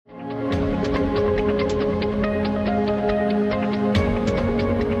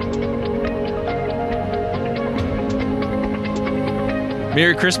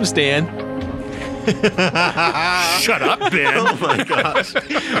Merry Christmas, Dan. Shut up, Ben. Oh my gosh.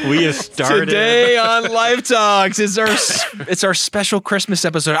 We have started. Today on Live Talks, it's our special Christmas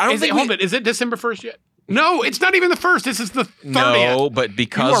episode. I don't think hold it. Is it December 1st yet? No, it's not even the 1st. This is the 30th. No, but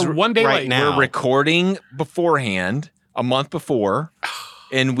because you are one day right late. now. we're recording beforehand, a month before,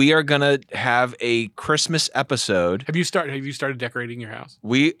 and we are gonna have a Christmas episode. Have you started decorating your house?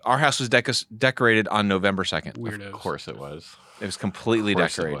 Our house was decorated on November 2nd. Weirdos. Of course it was. It was completely Of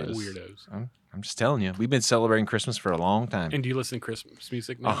course it decorated. was. Weirdos. I'm just telling you, we've been celebrating Christmas for a long time. And do you listen to Christmas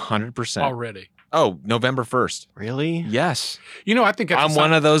music now? 100%. Already. Oh, November 1st. Really? Yes. You know, I think that's I'm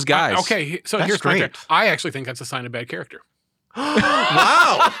one of those guys. Okay, so That's here's my great. thing. I actually think that's a sign of bad character. Wow.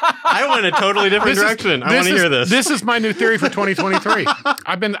 I went a totally different direction. I want to hear this. This is my new theory for 2023.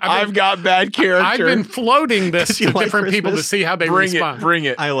 I've got bad character. I've been floating this to you like different people to Christmas? see how they Bring respond. it. Bring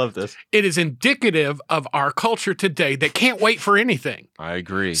it. I love this. It is indicative of our culture today that can't wait for anything. I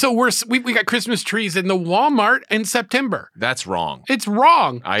agree. So we got Christmas trees in the Walmart in September. That's wrong. It's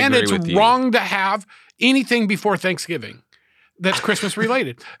wrong. I and agree it's with you. wrong to have anything before Thanksgiving that's Christmas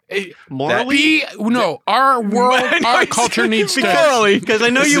related. Morally? Our world, our culture needs to. Because I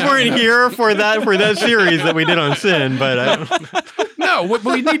know you weren't here for that series that we did on sin, but No,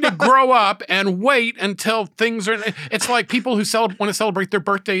 we need to grow up and wait until things are. It's like people who want to celebrate their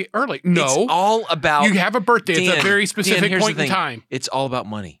birthday early. No, It's all about. you have a birthday. Dan, it's a very specific here's point the in thing. time. It's all about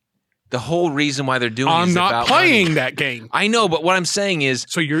money. The whole reason why they're doing it I'm is not about playing money. that game. I know, but what I'm saying is,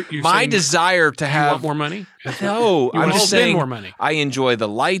 So you're my saying desire to you have want more money? No, You I'm want to just spend saying more money. I enjoy the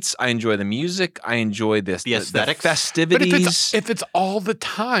lights. I enjoy the music. I enjoy the aesthetics. But festivities. if it's all the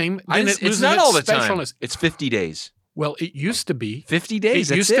time, then It's it loses not its all the time. specialness. It's 50 days. Well, it used to be. 50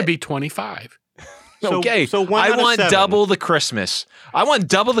 days. It used to that's be 25. Okay. So one I out of want 7. double the Christmas. I want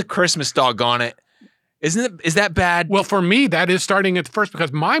double the Christmas, doggone it. Is that bad? Well, for me, that is starting at the first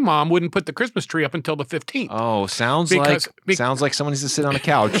because my mom wouldn't put the Christmas tree up until the 15th. Oh, sounds Because- like someone needs to sit on a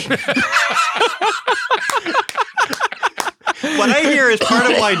couch. What I hear is part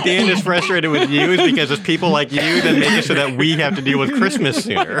of why Dan is frustrated with you is because it's people like you that make it so that we have to deal with Christmas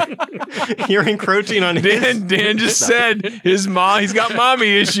sooner. You're encroaching on his. Dan just said he's got mommy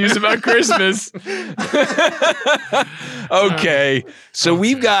issues about Christmas. Okay. So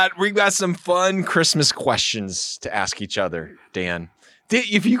we've got some fun Christmas questions to ask each other, Dan.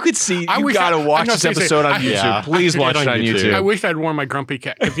 If you could see, you got to watch this episode on YouTube. Yeah. Please watch it on YouTube. I wish I'd worn my grumpy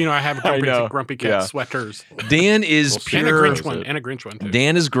cat because I have grumpy cat Yeah. sweaters Dan is and a pure. Grinch one too.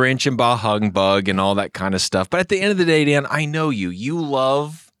 Dan is Grinch and Bah Hug Bug and all that kind of stuff. But at the end of the day, Dan, I know you. You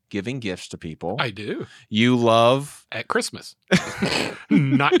love giving gifts to people. I do You love. at Christmas,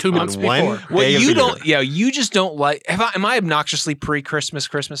 not 2 months On one before. Well, day of you the don't. year. Yeah, you just don't like. Am I obnoxiously pre-Christmas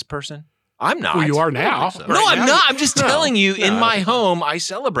person? I'm not. Well, you are now. so. No, Right I'm now. not. I'm just No, telling you. In no. my home, I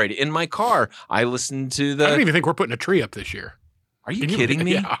celebrate it. In my car, I listen to I don't the. even think we're putting a tree up this year. Are you Can kidding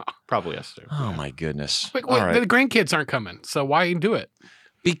me? Yeah. Probably us too. Oh my goodness! Wait, All right. the grandkids aren't coming, so why do it?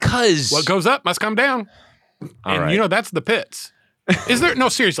 Because What goes up must come down. All And right. that's the pits. Is there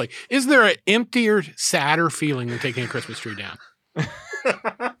seriously, is there an emptier, sadder feeling than taking a Christmas tree down?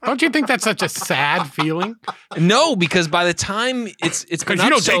 Don't you think that's such a sad feeling? No, because by the time it's been Because up you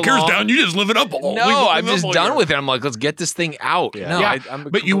don't so take yours long- down, you just live it up all. No, I'm just done with it. I'm like, let's get this thing out. Yeah. No, Yeah, I'm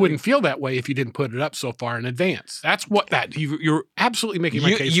but you wouldn't feel that way if you didn't put it up so far in advance. That's what you're absolutely making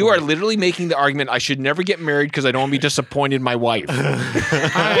my case. You for are me. literally making the argument I should never get married because I don't want to be disappointed in my wife.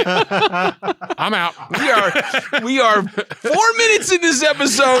 I'm out. We are 4 minutes in this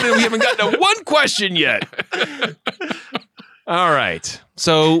episode and we haven't gotten to one question yet. All right.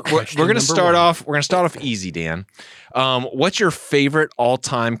 So we're Question gonna number start one. off. We're gonna start off easy, Dan. What's your favorite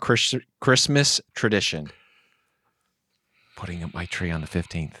all-time Christmas tradition? Putting up my tree on the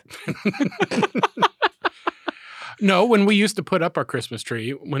 15th. No, when we used to put up our Christmas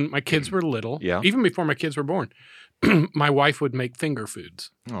tree, when my kids were little, Yeah. even before my kids were born, my wife would make finger foods.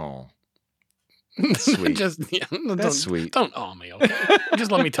 Oh, sweet. That's sweet. Don't awe me, okay?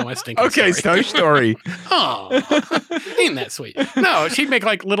 Just let me tell my stinking Okay, story. story. Oh, ain't that sweet? No, she'd make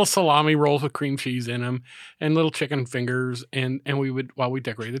like little salami rolls with cream cheese in them and little chicken fingers, and we would, while we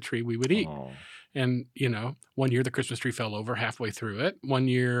decorated the tree, we would eat. Oh. And, 1 year the Christmas tree fell over halfway through it. 1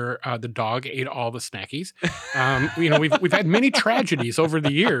 year the dog ate all the snackies. We've had many tragedies over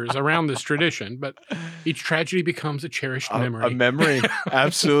the years around this tradition, but each tragedy becomes a cherished memory. A memory.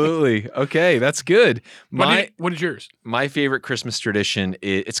 Absolutely. Okay, that's good. What is yours? My favorite Christmas tradition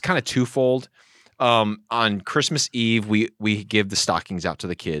it's kind of twofold. On Christmas Eve, we give the stockings out to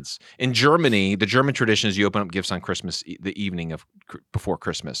the kids. In Germany, the German tradition is you open up gifts on Christmas, the evening of before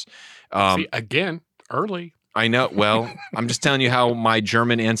Christmas. See, again, early. I know. Well, I'm just telling you how my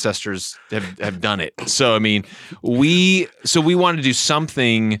German ancestors have done it. So I mean, we wanted to do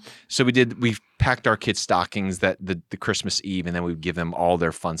something. So we packed our kids' stockings that the Christmas Eve, and then we would give them all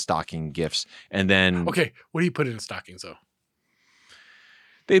their fun stocking gifts. And then Okay, what do you put in stockings though?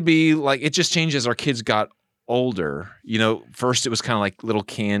 they'd be like, it just changed as our kids got older. First it was kind of like little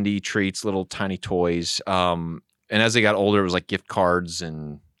candy treats, little tiny toys. And as they got older, it was like gift cards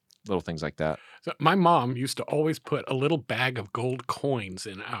and little things like that. So my mom used to always put a little bag of gold coins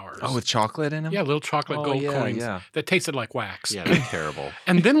in ours. Oh, with chocolate in them? Yeah, little chocolate gold coins that tasted like wax. Yeah, that's terrible.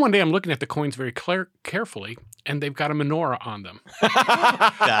 And then one day I'm looking at the coins very carefully, and they've got a menorah on them.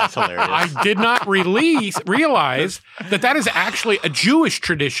 That's hilarious. I did not realize that is actually a Jewish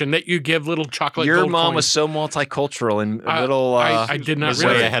tradition that you give little chocolate Your gold mom coins. was so multicultural and little. I did not was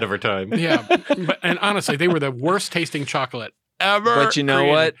realize. way ahead of her time. Yeah, and honestly, they were the worst tasting chocolate ever. But you know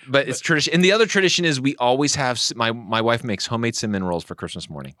created. what? But it's tradition. And the other tradition is we always have my wife makes homemade cinnamon rolls for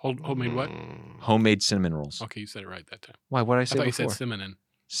Christmas morning. Homemade what? Homemade cinnamon rolls. Okay, you said it right that time. Why? What did I I say thought you before? said cinnamon.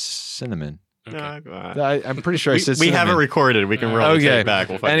 Cinnamon. Okay. I'm pretty sure I said we cinnamon. have it recorded. We can roll the tape back.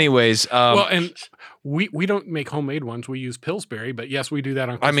 We'll find Anyways, well, and we don't make homemade ones. We use Pillsbury, but yes, we do that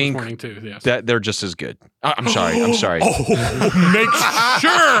on Christmas morning too. Yes. they're just as good. I'm sorry. I'm sorry. Make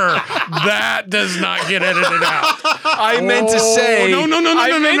sure that does not get edited out. I meant to say. No.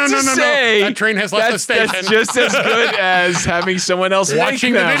 That train has left the station. That's just as good as having someone else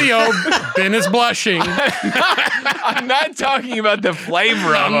Watching make the them. video, Ben is blushing. I'm not talking about the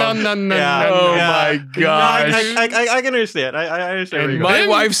flavor of them. No. Oh my gosh. I can understand. I understand. where you're My going.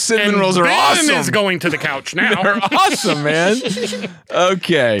 wife's cinnamon rolls are Ben awesome. is going to the couch now. They're awesome, man.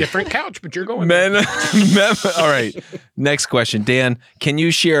 Okay. Different couch, but you're going. All right. Next question. Dan, can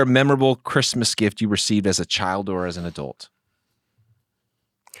you share a memorable Christmas gift you received as a child or as an adult?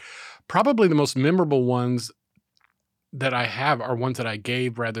 Probably the most memorable ones that I have are ones that I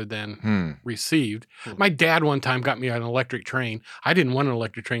gave rather than received. My dad one time got me an electric train. I didn't want an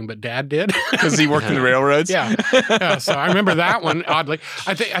electric train, but Dad did. Because he worked in the railroads? Yeah. So I remember that one, oddly.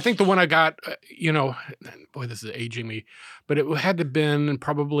 I think the one I got, boy, this is aging me, but it had to have been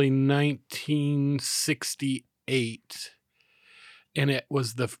probably 1968. And it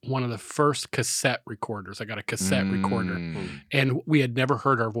was one of the first cassette recorders. I got a cassette recorder, and we had never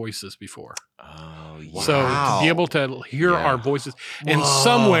heard our voices before. Oh, yeah. So to be able to hear our voices, and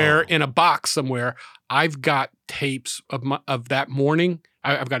somewhere in a box somewhere, I've got tapes of that morning.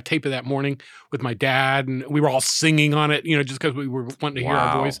 I've got a tape of that morning with my dad, and we were all singing on it, just because we were wanting to hear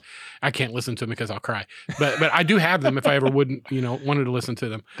our voice. I can't listen to them because I'll cry, but I do have them if I ever wanted to listen to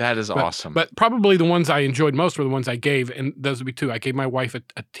them. That is awesome. But probably the ones I enjoyed most were the ones I gave, and those would be two. I gave my wife a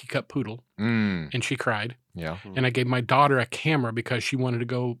teacup poodle, and she cried. Yeah. And I gave my daughter a camera because she wanted to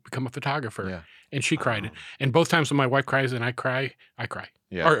go become a photographer, and she cried. And both times when my wife cries and I cry, I cry.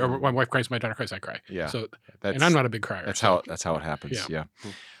 Yeah. Or my wife cries, my daughter cries, I cry. Yeah. So, and I'm not a big crier. That's how it happens. Yeah.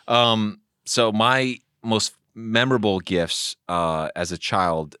 So my most memorable gifts as a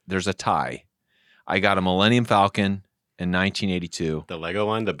child, there's a tie. I got a Millennium Falcon in 1982. The Lego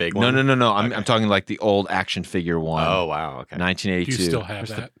one, the big one? No. I'm talking like the old action figure one. Oh, wow. Okay. 1982. Do you still have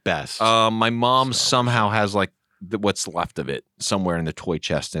That's that? the best. My mom somehow has like what's left of it somewhere in the toy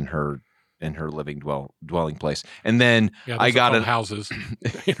chest in her dwelling place. And then I got houses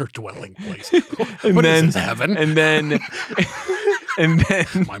in her dwelling place. And What then, is this, heaven? And then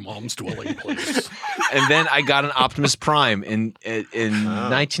my mom's dwelling place. And then I got an Optimus Prime in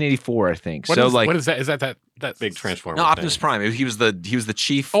 1984, I think. What is that? Is that big transformer? No, Optimus Prime. He was the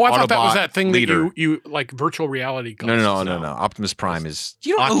chief. Oh, I thought that was Autobot that thing leader. that you like virtual reality. No. Optimus Prime is.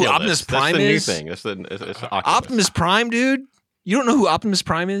 You don't know who Optimus Prime is? is? That's the new thing. It's Oculus. Optimus Prime, dude. You don't know who Optimus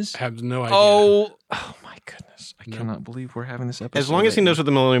Prime is? I have no idea. Oh my goodness! I cannot believe we're having this episode. As long as he knows what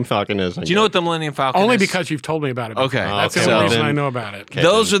the Millennium Falcon is. Do you know what the Millennium Falcon Only is? because you've told me about it. Okay. That's Okay. the only So reason then- I know about it. Okay.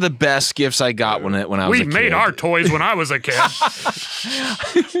 Those are the best gifts I got when I was a We kid. made our toys when I was a kid. I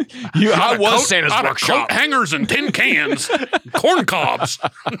was Santa's out of workshop. coat hangers and tin cans, corn cobs.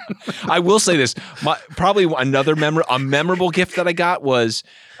 I will say this. Probably another memorable gift that I got was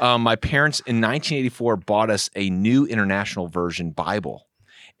my parents in 1984 bought us a New International Version Bible.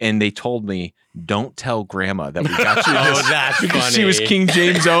 And they told me, don't tell grandma that we got you this. Oh, that's because funny. she was King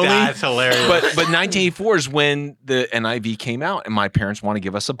James only. That's hilarious. But 1984 is when the NIV came out, and my parents want to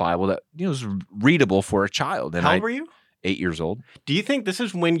give us a Bible that was readable for a child. And How old were you? 8 years old. Do you think this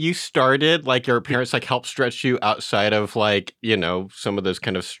is when you started, like your parents like helped stretch you outside of like, some of those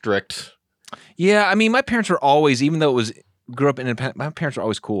kind of strict... Yeah, I mean, my parents were always, even though grew up independent, my parents were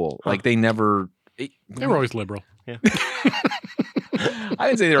always cool. Huh. Like they never... They were always liberal. Yeah. I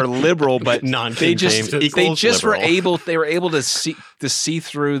didn't say they were liberal, but Non-King James they equals just were liberal. able to see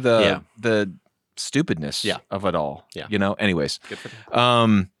through the stupidness of it all. Yeah. Anyways. Good for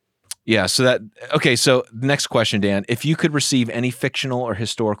them. Yeah, so the next question, Dan. If you could receive any fictional or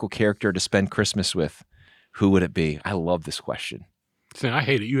historical character to spend Christmas with, who would it be? I love this question. See, I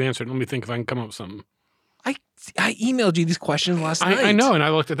hate it. You answered. Let me think if I can come up with something. I emailed you these questions last night. I know, and I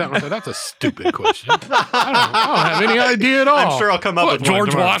looked at that and I said, that's a stupid question. I don't have any idea at all. I'm sure I'll come up with one George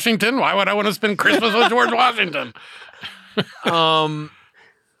tomorrow. Washington? Why would I want to spend Christmas with George Washington?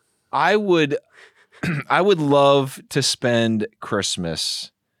 I would love to spend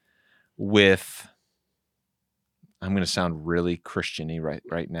Christmas with. I'm going to sound really Christian-y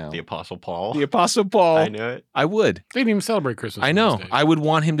right now. The Apostle Paul. The Apostle Paul. I knew it. I would. They didn't even celebrate Christmas. I know. these days. I would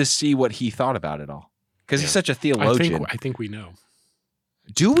want him to see what he thought about it all. Because he's such a theologian. I think we know.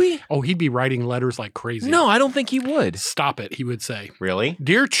 Do we? Oh, he'd be writing letters like crazy. No, I don't think he would. Stop it, he would say. Really?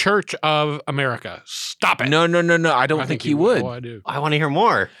 Dear Church of America, stop it. No. I don't think he would. Oh, I do. I want to hear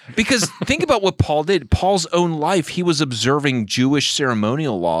more. Because think about what Paul did. Paul's own life, he was observing Jewish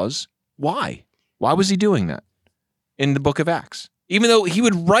ceremonial laws. Why? Why was he doing that in the book of Acts? Even though he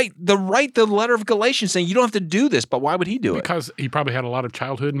would write the letter of Galatians saying, you don't have to do this, but why would he do it? Because he probably had a lot of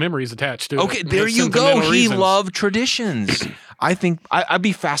childhood memories attached to it. Okay, there His you go. sentimental He reasons. loved traditions. I think I'd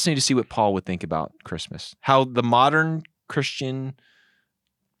be fascinated to see what Paul would think about Christmas. How the modern Christian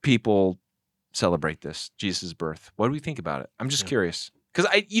people celebrate this, Jesus' birth. What do we think about it? I'm just curious. Because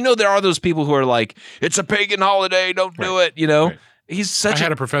there are those people who are like, it's a pagan holiday, don't do it, Right. He's I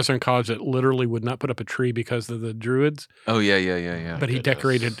had a professor in college that literally would not put up a tree because of the Druids, Oh, yeah. but he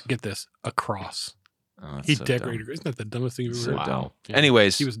decorated, get this, a cross. Oh, that's He so decorated. Isn't that the dumbest thing you've So ever heard? dumb. Yeah.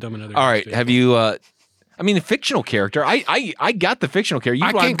 Anyways, He was dumb in other all ways, right. too. Have you, a fictional character. I got the fictional character.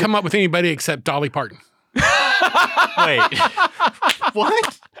 I can't come up with anybody except Dolly Parton. Wait.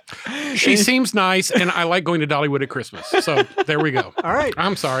 What? She seems nice, and I like going to Dollywood at Christmas. So there we go. All right.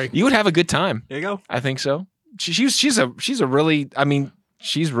 I'm sorry. You would have a good time. There you go. I think so. She's a really,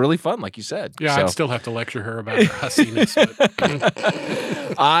 she's really fun, like you said. Yeah, So. I'd still have to lecture her about her hussiness. But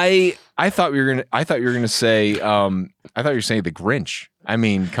I thought you were gonna say I thought you were saying the Grinch. I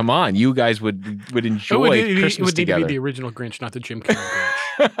mean, come on, you guys would enjoy Christmas it would need together. to be the original Grinch, not the Jim Carrey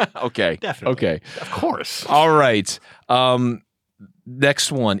Grinch. Okay, Definitely. Okay, Of course. all right.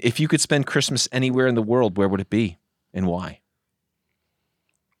 Next one. If you could spend Christmas anywhere in the world, where would it be and why?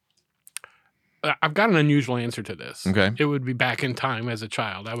 I've got an unusual answer to this. Okay. It would be back in time as a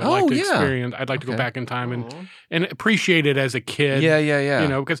child. I would Oh, like to yeah. experience. I'd like to go Okay. back in time and appreciate it as a kid. Yeah.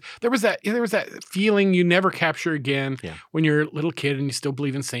 Because there was that feeling you never capture again Yeah. when you're a little kid and you still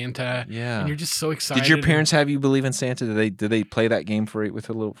believe in Santa. Yeah. And you're just so excited. Did your parents have you believe in Santa? Did they play that game for a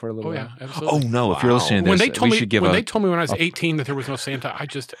little Oh while? yeah, Oh absolutely. no! If you're Wow. listening to When this, they told we me should give when a they told me when I was 18 that there was no Santa, I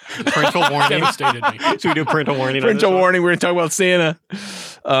just Parental warning. devastated me. So we do parental warning. on this parental one? warning. We're gonna talk about Santa.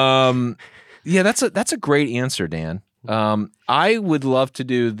 Yeah, that's a great answer, Dan. I would love to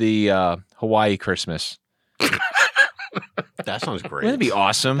do the Hawaii Christmas. That sounds great. Wouldn't it be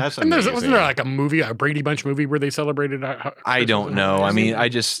awesome? That's And amazing. wasn't there like a movie, a Brady Bunch movie, where they celebrated? I don't know. I mean, I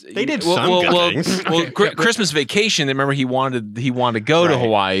just They did some good things. Well, Okay, yeah, but- Christmas Vacation. Remember, he wanted to go to Right.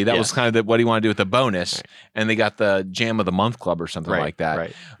 Hawaii. That Yeah. was kind of what he wanted to do with the bonus, and they got the Jam of the Month Club or something like that.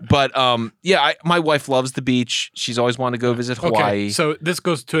 Right. But my wife loves the beach. She's always wanted to go visit Hawaii. Okay, so this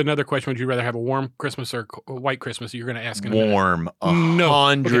goes to another question: would you rather have a warm Christmas or a white Christmas? You're going to ask in a minute. Warm, No.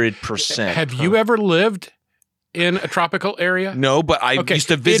 100%. Have you ever lived in a tropical area? No, but I Okay, used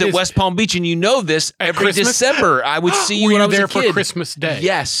to it visit is- West Palm Beach, and you know this. At Every Christmas? December, I would see you Were when you I was there a for kid. Christmas Day?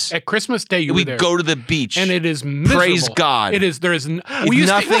 Yes. At Christmas Day, you were We'd there. go to the beach. And it is miserable. Praise God. It is. There is. It's We used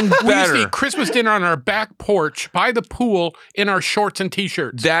nothing to, We used better. to eat Christmas dinner on our back porch by the pool in our shorts and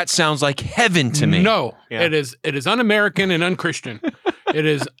t-shirts. That sounds like heaven to me. No, Yeah. it is. It is un-American and unchristian. It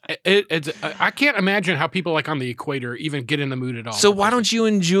is. It's. I can't imagine how people like on the equator even get in the mood at all. So why don't you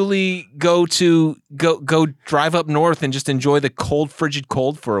and Julie go drive up north and just enjoy the cold, frigid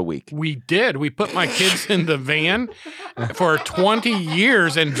cold for a week? We did. We put my kids in the van for 20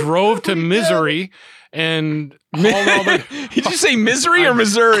 years and drove to Missouri and hauled all the. Did you say Missouri or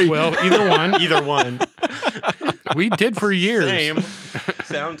Missouri? Well, either one. Either one. We did for years. Same.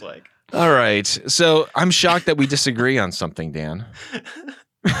 Sounds like. All right. So I'm shocked that we disagree on something, Dan.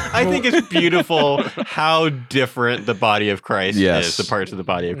 I think it's beautiful how different the body of Christ Yes. is. The parts of the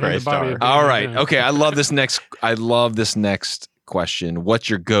body of Yeah, the Christ body are. of- All right. Yeah. Okay. I love this next question. What's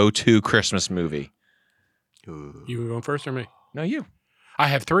your go-to Christmas movie? You going first or me? No, you. I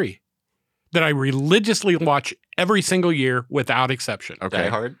have 3 that I religiously watch every single year without exception. Okay. Die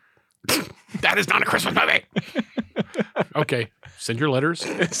Hard. That is not a Christmas movie. Okay, send your letters.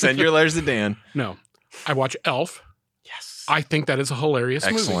 Send your letters to Dan. No, I watch Elf. Yes. I think that is a hilarious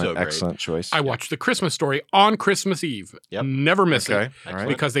movie. Excellent, So great. excellent choice. I watch The Christmas Story on Christmas Eve. Yep. Never miss Okay, it. all right.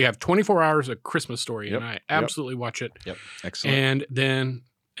 Because they have 24 hours of Christmas Story, Yep, and I absolutely watch it. Excellent. And then,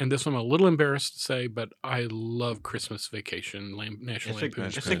 and this one I'm a little embarrassed to say, but I love Christmas Vacation, National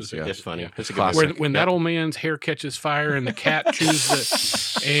Lampoon's It's Christmas Vacation. it's funny. Yeah. It's a good Classic. movie. When that old man's hair catches fire and the cat chews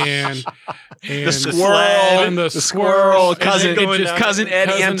the and the squirrel, and the squirrel, and cousin, it just- cousin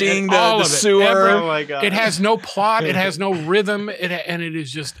Eddie cousin emptying Ed- all the of it. sewer. Oh my god. It has no plot. It has no rhythm. And it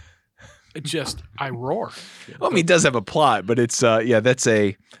is just, I roar. Well, I mean, it does have a plot, but it's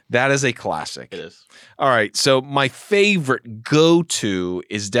that is a classic. It is. All right, so my favorite go-to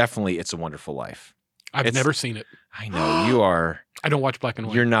is definitely "It's a Wonderful Life." I've never seen it. I know you are. I don't watch black and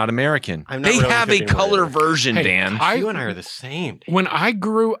white. You're not American. I'm not They really have a American color either. version, Hey, Dan. You and I are the same. When I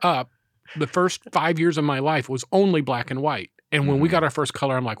grew up, the first 5 years of my life was only black and white. And when we got our first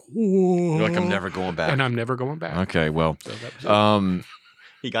color, I'm like, whoa. You're like, I'm never going back. And I'm never going back. Okay, well, So that was it.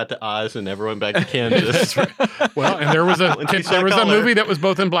 He got to Oz and never went back to Kansas. Well, and there was Once you saw a color. movie that was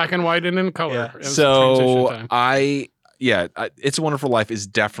both in black and white and in color. Yeah. It was a so transition time. It's a Wonderful Life is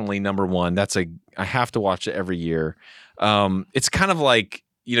definitely number one. I have to watch it every year. It's kind of like,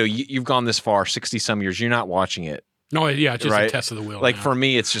 you've gone this far, 60 some years, you're not watching it. No, yeah, it's just Right. a test of the wheel. Like now. for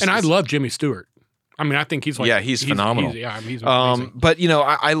me, it's just, and I love Jimmy Stewart. I mean, I think he's like, Yeah, he's phenomenal. He's amazing. but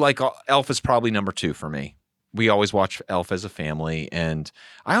I like Elf is probably number two for me. We always watch Elf as a family, and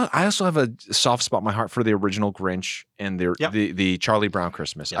I also have a soft spot in my heart for the original Grinch and the Charlie Brown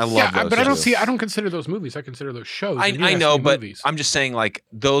Christmas. Yes. I love those. but I two. don't consider those movies. I consider those shows. I and you asked know, me but movies. I'm just saying, like,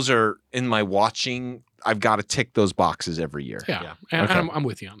 those are in my watching. I've got to tick those boxes every year. yeah, and Okay. I'm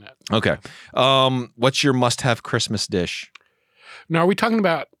with you on that. Okay. What's your must-have Christmas dish? Now, are we talking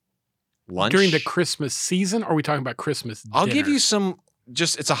about Lunch during the Christmas season, or are we talking about Christmas I'll dinner? give you some.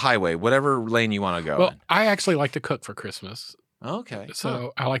 Just it's a highway, whatever lane you want to go. Well, in. I actually like to cook for Christmas, Okay.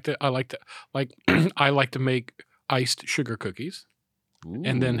 so I like to make iced sugar cookies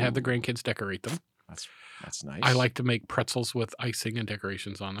and then have the Ooh, grandkids decorate them. That's nice. I like to make pretzels with icing and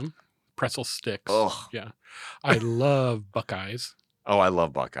decorations on them. Pretzel sticks. Oh, Yeah, I love Buckeyes. I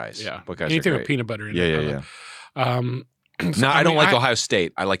love Buckeyes. Yeah, Buckeyes are anything great. with peanut butter in Yeah, it. yeah, I yeah. love. No, I don't mean, like Ohio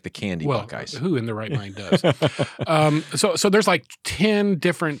State. I like the candy well, Buckeyes. who in the right mind does? So there's like 10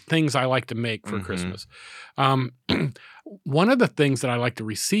 different things I like to make for Mhm. Christmas. One of the things that I like to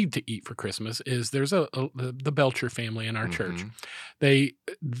receive to eat for Christmas is there's the Belcher family in our church. Mhm. They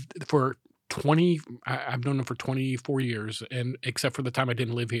for 20 I've known them for 24 years, and except for the time I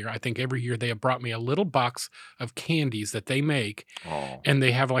didn't live here, I think every year they have brought me a little box of candies that they make, Oh. and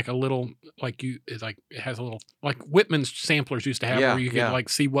they have like a little it has a little like Whitman's samplers used to have Yeah, where you could yeah. like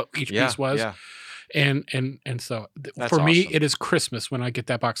see what each Yeah, piece was. yeah. And so That's for me, awesome. it is Christmas when I get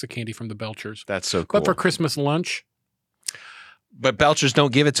that box of candy from the Belchers. That's so cool. But for Christmas lunch, But Belchers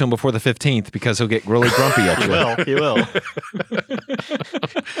don't give it to him before the 15th because he'll get really grumpy at He you. will. He will.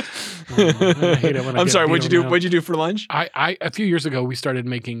 I hate it when I I'm get sorry. beat What'd you do? around. What'd you do for lunch? I a few years ago we started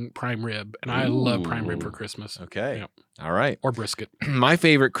making prime rib, and I love prime rib for Ooh. Christmas. Okay. Yeah. All right. Or brisket. My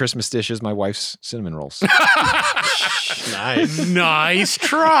favorite Christmas dish is my wife's cinnamon rolls. Nice. Nice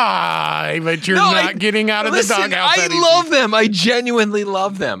try, but you're No, not getting out of Listen, the doghouse. I that easy. love them. I genuinely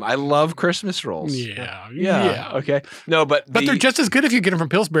love them. I love Christmas rolls. Yeah. Okay. No, but But they're just as good if you get them from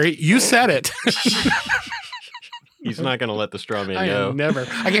Pillsbury. You said it. He's not going to let the straw man I go. am never.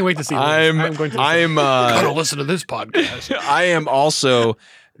 I can't wait to see. I'm going to. I'm I'm gonna listen to this podcast. I am also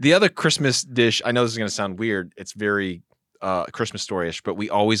the other Christmas dish. I know this is going to sound weird. It's very Christmas story-ish, but we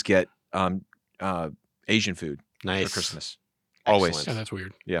always get Asian food Nice. for Christmas. Excellent. Always. Yeah, that's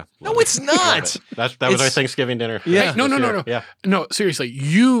weird. Yeah. Love No, it. it's not. Love it. That was our It's- Thanksgiving dinner. Yeah. Hey, no. Yeah. No, seriously,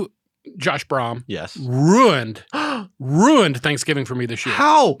 you, Josh Brom, Yes. ruined Thanksgiving for me this year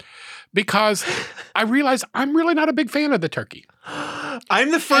How? because I realized I'm really not a big fan of the turkey.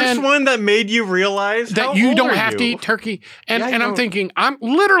 I'm the first And one that made you realize That how you old don't are have to you? eat turkey. And Yeah, I and I'm don't. thinking, I'm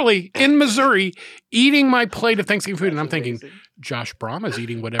literally in Missouri eating my plate of Thanksgiving food, and I'm thinking, Amazing. Josh Brom is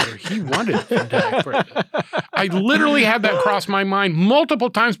eating whatever he wanted. I literally had that cross my mind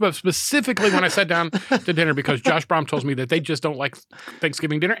multiple times, but specifically when I sat down to dinner, because Josh Brom tells me that they just don't like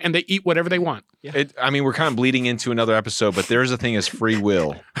Thanksgiving dinner and they eat whatever they want. I mean, we're kind of bleeding into another episode, but there's a thing as free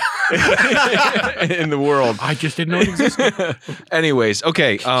will in the world. I just didn't know it existed. Anyways,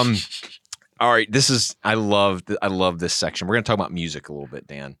 okay. All right. I love this section. We're gonna talk about music a little bit,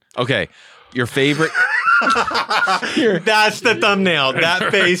 Dan. Okay. Your favorite. That's the thumbnail.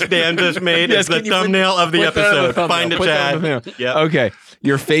 That face Dan just made Yes, is the can you put- thumbnail of the put that on the episode. thumbnail. Find it, Put that on Chad. the thumbnail. Yep. Okay.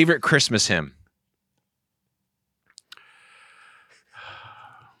 Your favorite Christmas hymn.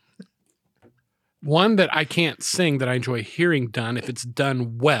 One that I can't sing that I enjoy hearing done, if it's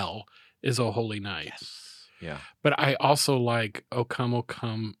done well, is "O Holy Night." Yes. Yeah. But I also like O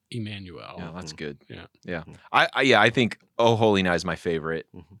Come, Emmanuel." Yeah, that's good. Yeah. Yeah. I think "Oh Holy Night" is my favorite.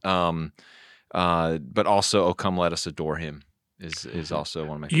 But also "Oh Come Let Us Adore Him" is also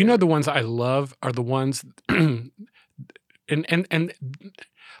one of my favorite. You know, the ones I love are the ones and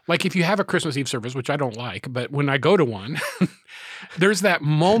like if you have a Christmas Eve service, which I don't like, but when I go to one, there's that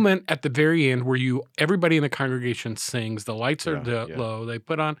moment at the very end where everybody in the congregation sings, the lights are low, they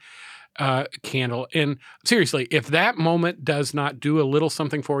put on candle. And seriously, if that moment does not do a little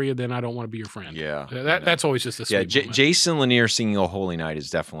something for you, then I don't want to be your friend. Yeah. That's always just a sweet moment. Jason Lanier singing "Oh Holy Night" is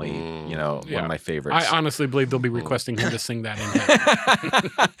definitely, one of my favorites. I honestly believe they'll be requesting him to sing that in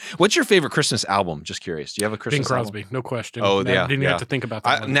heaven. What's your favorite Christmas album? Just curious. Do you have a Christmas Bing Crosby, album? no question. Oh, yeah. Didn't have to think about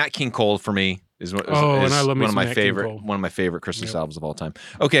that one. Nat King Cole for me is and I love me one of some my Nat King favorite Cole. one of my favorite Christmas albums of all time.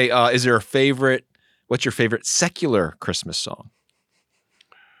 Okay, is there a favorite? What's your favorite secular Christmas song?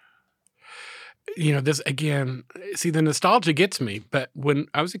 This again, see, the nostalgia gets me, but when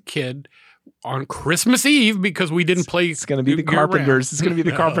I was a kid on Christmas Eve, because we didn't play. It's going to be the Carpenters. It's going to be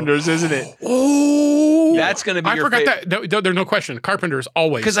the Carpenters, isn't it? Oh, that's going to be I your forgot favorite. that. No, there's no question. Carpenters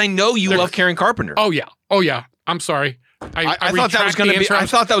always. Because I know you love Karen Carpenter. Oh yeah. I'm sorry. I thought that was going to be. I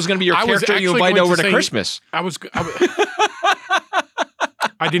thought that was going to be your character you invite over to Christmas.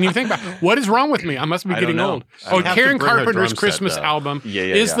 I didn't even think about it. What is wrong with me? I must be getting old. Karen Carpenter's Christmas album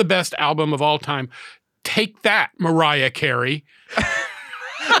is the best album of all time. Take that, Mariah Carey.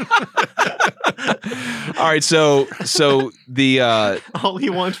 All right, so the all he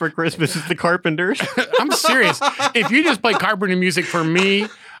wants for Christmas is the Carpenters. I'm serious. If you just play Carpenter music for me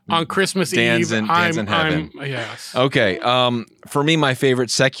on Christmas Dan's Eve, Dan's in heaven. Yes. Okay. For me, my favorite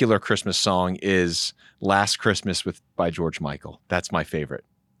secular Christmas song is "Last Christmas" by George Michael. That's my favorite.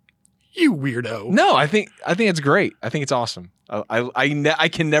 You weirdo. No, I think it's great. I think it's awesome. I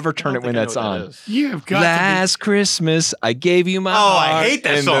can never turn it when that's on. You've got Last Christmas, I gave you my heart. I hate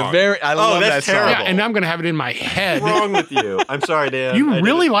that song. I love that's that terrible. song. Yeah, and I'm going to have it in my head. What's wrong with you? I'm sorry, Dan. You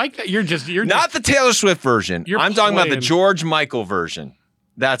really like that? You're Not the Taylor Swift version. I'm talking about the playing. George Michael version.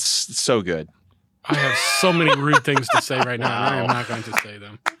 That's so good. I have so many rude things to say right now, and I am not going to say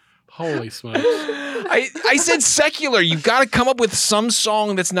them. Holy smokes. I said secular. You've got to come up with some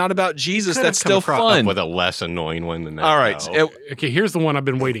song that's not about Jesus that's still fun. With a less annoying one than that. All right. Okay, here's the one I've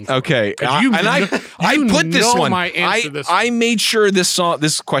been waiting for. Okay. I put this one. My answer to this I made sure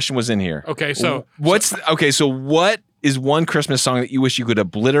this question was in here. Okay, so so what is one Christmas song that you wish you could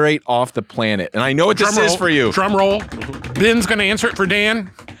obliterate off the planet? And I know what this is for you. Drum roll. Ben's going to answer it for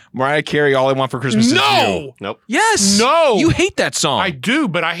Dan. Mariah Carey, "All I Want for Christmas Is You." Nope. Yes. No. You hate that song. I do,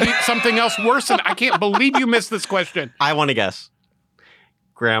 but I hate something else worse than I can't believe you missed this question. I want to guess.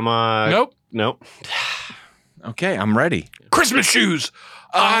 Grandma. Nope. Okay, I'm ready. Christmas Shoes.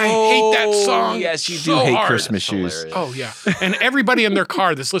 I hate that song. Yes, you so do hate hard. Christmas shoes. Hilarious. Oh yeah, and everybody in their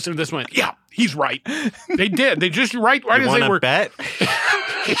car that's listening to this went, "Yeah, he's right." They did. They just right You as want they were. to bet?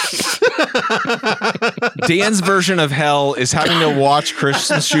 Dan's version of hell is having to watch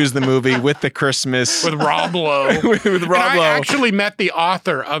Christmas Shoes, the movie, with the Christmas With Rob Lowe. with Rob And Lowe. I actually met the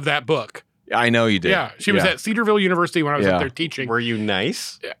author of that book. I know you did. Yeah, she was at Cedarville University when I was up there teaching. Were you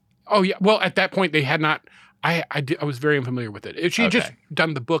nice? Oh yeah. Well, at that point they had not. I was very unfamiliar with it. She had just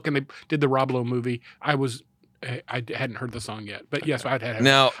done the book and they did the Rob Lowe movie. I hadn't heard the song yet, but yes, I would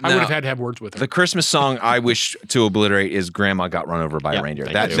have had to have words with her. The Christmas song I wish to obliterate is "Grandma Got Run Over by a Reindeer."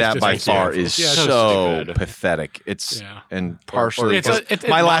 That by far is so pathetic. It's and partially It's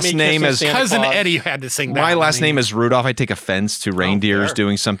my last name is Cousin Eddie had to sing that. My last name is Rudolph. I take offense to reindeers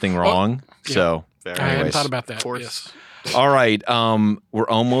doing something wrong. So, I hadn't anyways. thought about that. Yes. All right, we're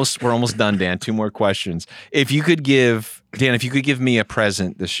almost done, Dan. 2 more questions. If you could give me a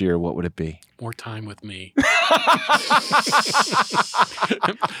present this year, what would it be? More time with me.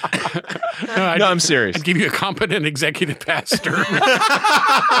 No, I'm serious. I'd give you a competent executive pastor.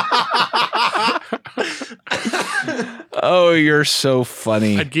 Oh, you're so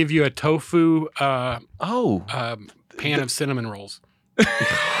funny. I'd give you a tofu pan of cinnamon rolls.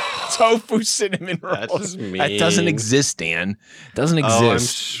 Tofu cinnamon rolls. That's mean. That doesn't exist, Dan. Doesn't exist. Oh, I'm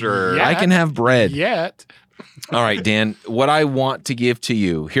sure. Yeah. I can have bread. Yet. All right, Dan, what I want to give to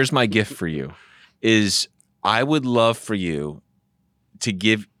you, here's my gift for you, is I would love for you to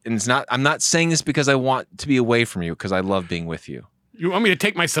give, and I'm not saying this because I want to be away from you, because I love being with you. You want me to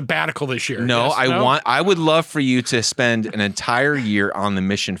take my sabbatical this year? No, Yes? I would love for you to spend an entire year on the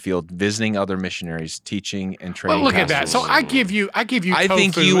mission field, visiting other missionaries, teaching and training. Well, look at that. pastors. So I give you I tofu,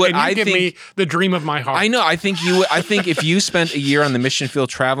 think you would- and you I give think- me the dream of my heart. I know. I think if you spent a year on the mission field,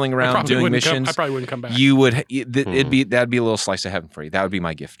 traveling around doing missions, I probably wouldn't come back. you would. That'd be a little slice of heaven for you. That would be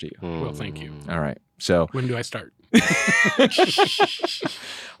my gift to you. Well, thank you. All right. So, When do I start?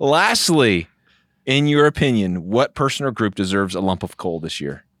 lastly, in your opinion, what person or group deserves a lump of coal this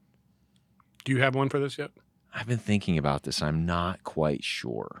year? Do you have one for this yet? I've been thinking about this. I'm not quite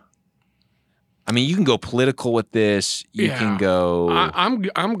sure. I mean, you can go political with this. You can go. I'm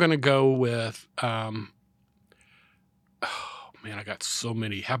gonna go with. Oh man, I got so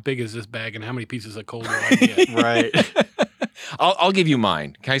many. How big is this bag, and how many pieces of coal do I get? Right. I'll give you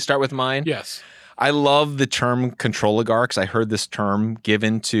mine. Can I start with mine? Yes. I love the term controligarchs. I heard this term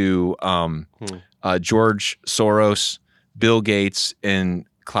given to George Soros, Bill Gates, and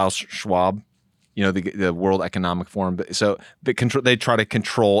Klaus Schwab. You know, the World Economic Forum. So they try to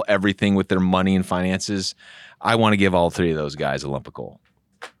control everything with their money and finances. I want to give all three of those guys a lump of coal.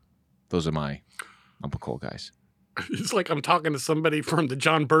 Those are my lump of coal guys. It's like I'm talking to somebody from the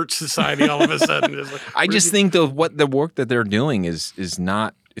John Birch Society all of a sudden. It's like, I just think the work that they're doing is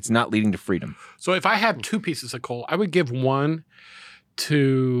not leading to freedom. So if I had 2 pieces of coal, I would give one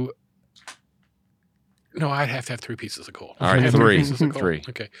to. No, I'd have to have 3 pieces of coal. All right, I have 3. pieces of coal. 3.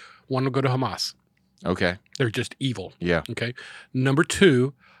 Okay, one will go to Hamas. Okay. They're just evil. Yeah. Okay. Number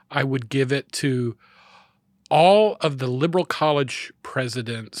 2, I would give it to all of the liberal college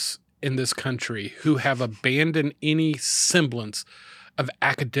presidents in this country who have abandoned any semblance of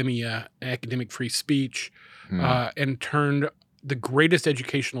academic free speech, and turned the greatest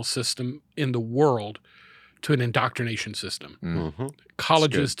educational system in the world to an indoctrination system. Mm-hmm.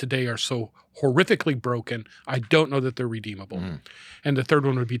 Colleges today are so horrifically broken, I don't know that they're redeemable. And the third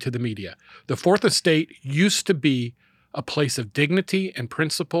one would be to the media. The fourth estate used to be a place of dignity and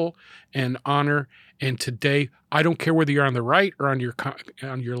principle and honor. And today, I don't care whether you're on the right or on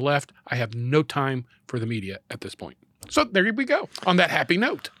your left. I have no time for the media at this point. So there we go. On that happy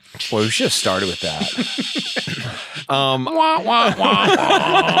note. Well, we should have started with that. Wah, wah,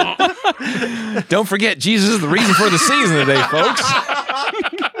 wah, wah. Don't forget, Jesus is the reason for the season today, folks.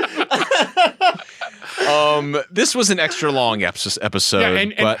 This was an extra long episode,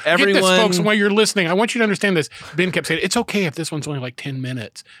 And but get everyone, this, folks, while you're listening, I want you to understand this. Ben kept saying, it's okay if this one's only like 10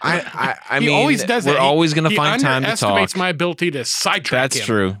 minutes. I He mean, always does that. we're always going to He find time to talk. underestimates my ability to sidetrack That's him.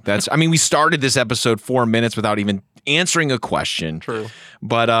 true. I mean, we started this episode 4 minutes without even answering a question. True.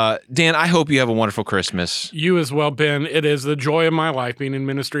 But Dan, I hope you have a wonderful Christmas. You as well, Ben. It is the joy of my life being in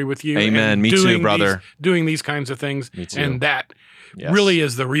ministry with you. Amen. and Me too, doing brother. doing these kinds of things. Me too. And that Yes. really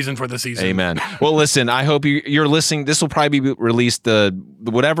is the reason for the season. Amen. Well, listen, I hope you're listening. This will probably be released the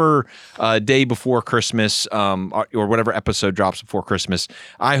whatever day before Christmas, or whatever episode drops before Christmas.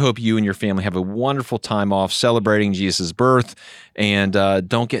 I hope you and your family have a wonderful time off celebrating Jesus' birth, and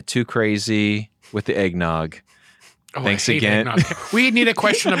don't get too crazy with the eggnog. Oh, Thanks I hate again. eggnog. We need a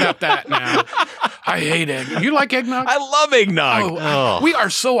question about that now. I hate eggnog. You like eggnog? I love eggnog. Oh, we are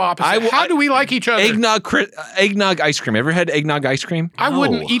so opposite. How do we like each other? Eggnog ice cream. Ever had eggnog ice cream? I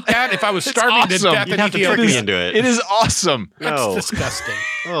wouldn't eat that if I was starving to awesome. death You'd in have to trick Ethiopia. me into it. It is awesome. That's No. disgusting.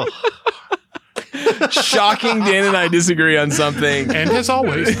 Oh. Shocking. Dan and I disagree on something. And as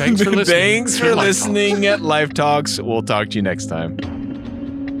always, thanks for listening. Thanks for listening at Life Talks. We'll talk to you next time.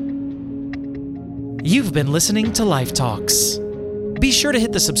 You've been listening to Life Talks. Be sure to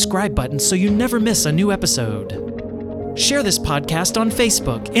hit the subscribe button so you never miss a new episode. Share this podcast on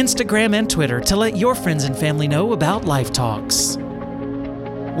Facebook, Instagram, and Twitter to let your friends and family know about Life Talks.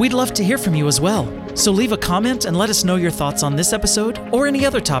 We'd love to hear from you as well, so leave a comment and let us know your thoughts on this episode or any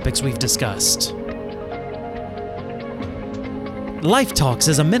other topics we've discussed. Life Talks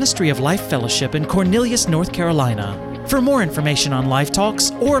is a ministry of Life Fellowship in Cornelius, North Carolina. For more information on Life Talks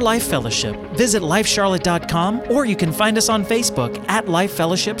or Life Fellowship, visit lifecharlotte.com, or you can find us on Facebook at Life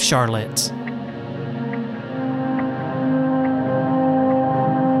Fellowship Charlotte.